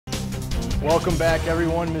Welcome back,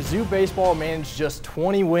 everyone. Mizzou baseball managed just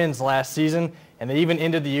 20 wins last season, and they even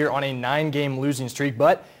ended the year on a 9-game losing streak.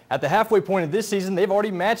 But at the halfway point of this season, they've already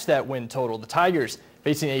matched that win total. The Tigers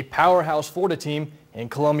facing a powerhouse Florida team in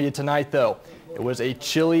Columbia tonight, though. It was a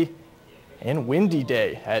chilly and windy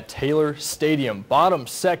day at Taylor Stadium. Bottom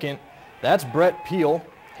second, that's Brett Peel.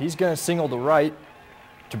 He's going to single to right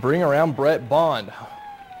to bring around Brett Bond.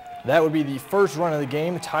 That would be the first run of the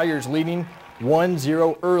game. Tigers leading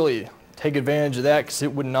 1-0 early. Take advantage of that because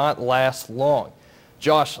it would not last long.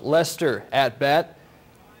 Josh Lester at bat.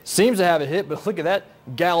 Seems to have a hit, but look at that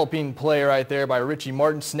galloping play right there by Richie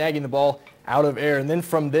Martin, snagging the ball out of air. And then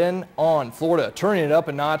from then on, Florida turning it up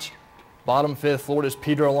a notch. Bottom fifth, Florida's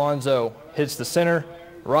Peter Alonso hits the center.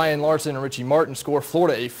 Ryan Larson and Richie Martin score.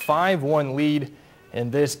 Florida a 5-1 lead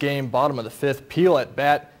in this game. Bottom of the fifth, Peel at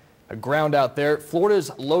bat. A ground out there.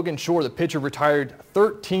 Florida's Logan Shore, the pitcher, retired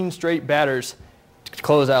 13 straight batters to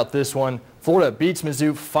close out this one. Florida beats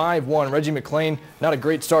Mizzou 5-1. Reggie McClain, not a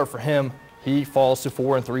great start for him. He falls to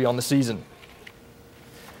 4-3 on the season.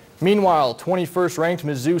 Meanwhile, 21st ranked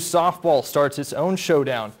Mizzou softball starts its own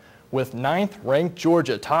showdown with 9th ranked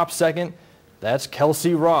Georgia. Top second, that's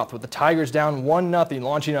Kelsey Roth with the Tigers down 1-0,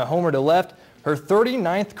 launching a homer to left. Her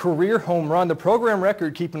 39th career home run. The program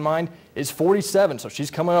record, keep in mind, is 47, so she's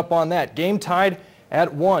coming up on that. Game tied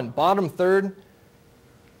at 1. Bottom third,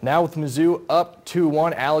 now with Mizzou up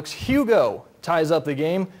 2-1, Alex Hugo ties up the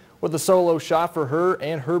game with a solo shot for her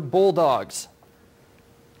and her Bulldogs.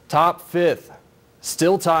 Top fifth,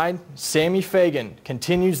 still tied, Sammy Fagan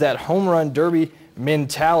continues that home run derby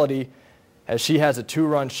mentality as she has a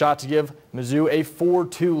 2-run shot to give Mizzou a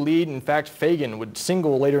 4-2 lead. In fact, Fagan would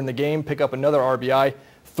single later in the game, pick up another RBI.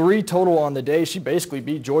 3 total on the day. She basically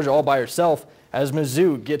beat Georgia all by herself as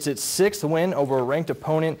Mizzou gets its 6th win over a ranked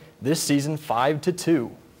opponent this season, 5-2.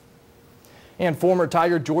 And former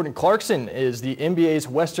Tiger Jordan Clarkson is the NBA's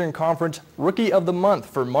Western Conference Rookie of the Month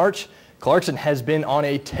for March. Clarkson has been on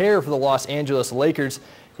a tear for the Los Angeles Lakers.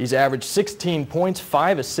 He's averaged 16 points,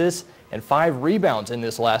 5 assists, and 5 rebounds in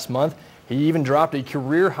this last month. He even dropped a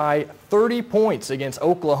career-high 30 points against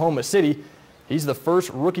Oklahoma City. He's the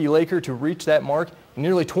first rookie Laker to reach that mark in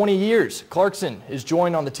nearly 20 years. Clarkson is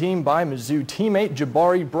joined on the team by Mizzou teammate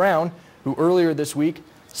Jabari Brown, who earlier this week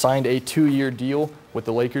signed a 2-year deal with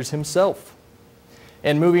the Lakers himself.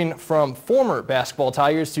 And moving from former basketball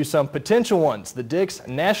Tigers to some potential ones, the Dix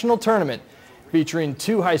National Tournament featuring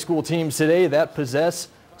 2 high school teams today that possess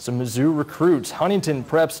some Mizzou recruits. Huntington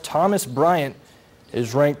Prep's Thomas Bryant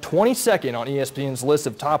is ranked 22nd on ESPN's list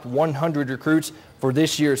of top 100 recruits for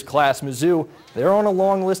this year's class. Mizzou, they're on a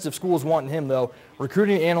long list of schools wanting him, though.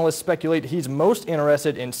 Recruiting analysts speculate he's most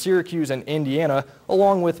interested in Syracuse and Indiana,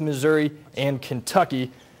 along with Missouri and Kentucky.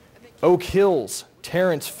 Oak Hill's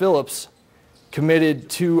Terrence Phillips committed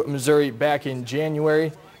to Missouri back in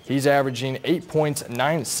January. He's averaging 8 points,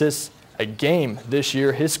 9 assists a game this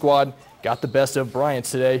year. His squad got the best of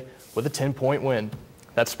Bryant's today with a 10-point win.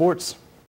 That's sports.